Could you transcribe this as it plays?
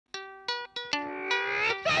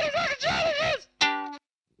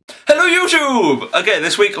YouTube! Okay,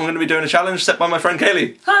 this week I'm going to be doing a challenge set by my friend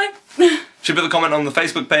Kaylee. Hi! She put a comment on the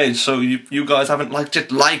Facebook page, so you guys haven't liked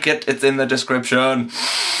it, like it, it's in the description.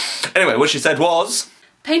 Anyway, what she said was...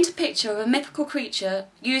 Paint a picture of a mythical creature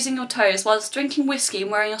using your toes whilst drinking whiskey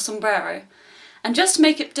and wearing a sombrero. And just to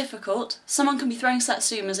make it difficult, someone can be throwing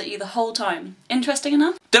satsumas at you the whole time. Interesting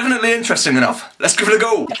enough? Definitely interesting enough. Let's give it a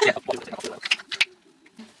go!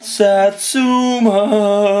 Satsumas!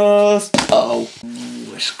 Oh,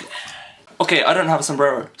 whiskey. Okay, I don't have a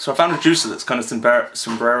sombrero, so I found a juicer that's kind of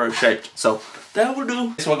sombrero shaped, so that will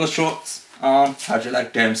do. So I got shorts on. How'd you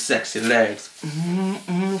like them sexy legs?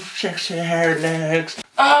 Sexy hair legs.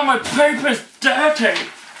 Oh, my paper's dirty!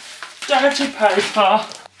 Dirty paper!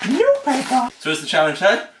 New paper! So here's the challenge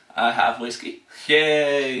head. I have whiskey.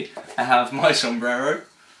 Yay! I have my sombrero.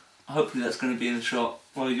 Hopefully that's going to be in the shot.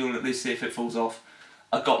 Well, you'll at least see if it falls off.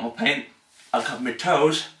 I've got my paint, I've got my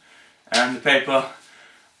toes, and the paper,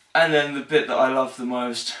 and then the bit that I love the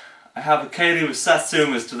most, I have a Kaylee with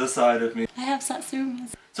satsumas to the side of me. I have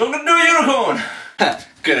satsumas. So I'm gonna do a unicorn!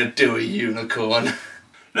 Gonna do a unicorn.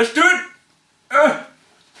 Let's do it!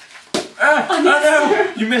 Oh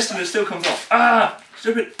no! You missed and it still comes off. Ah!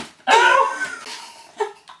 Stupid. Ow!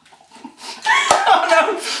 Oh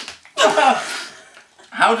no! Ah.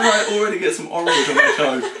 How did I already get some orange on my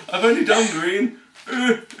toe? I've only done green.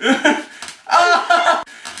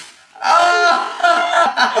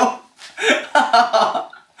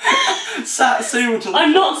 Satsuma to the...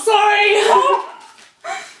 I'm not sorry!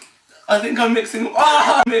 I think I'm mixing...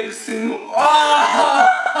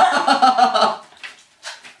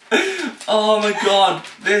 Oh my god,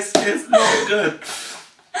 this is not good.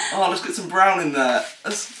 Oh, let's get some brown in there.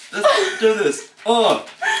 Let's do this. Oh,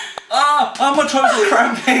 my toes are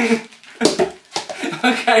cramping.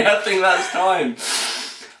 Okay, I think that's time.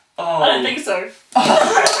 Oh. I don't think so.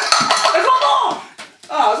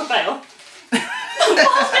 Oh, it's a fail.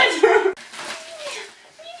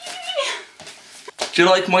 Do you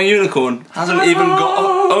like my unicorn? Hasn't even got...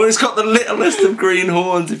 Oh, it's got the littlest of green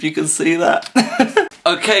horns, if you can see that.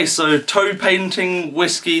 Okay, so toe painting,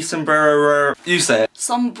 whiskey, sombrero... You say it.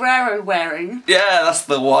 Sombrero wearing. Yeah, that's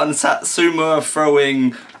the one. Satsuma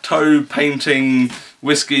throwing, toe painting,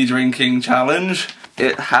 whiskey drinking challenge.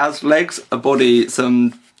 It has legs, a body,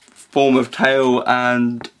 some form of tail,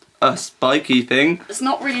 and a spiky thing. It's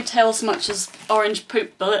not really tail so much as orange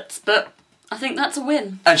poop bullets, but I think that's a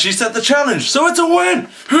win. And she set the challenge, so it's a win!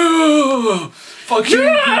 Fuck you,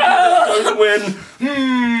 don't win!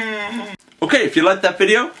 Okay, if you liked that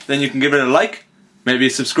video, then you can give it a like, maybe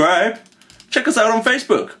subscribe, check us out on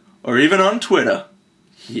Facebook, or even on Twitter.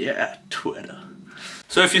 Yeah, Twitter.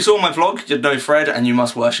 So if you saw my vlog, you'd know Fred, and you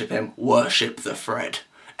must worship him. Worship the Fred.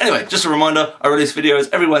 Anyway, just a reminder, I release videos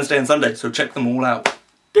every Wednesday and Sunday, so check them all out.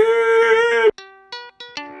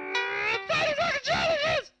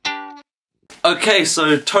 Okay,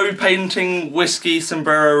 so toe painting, whiskey,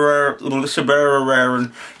 sombrero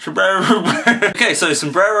wearing... Okay, so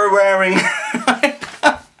sombrero wearing...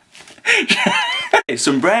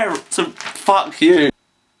 Sombrero... Fuck you.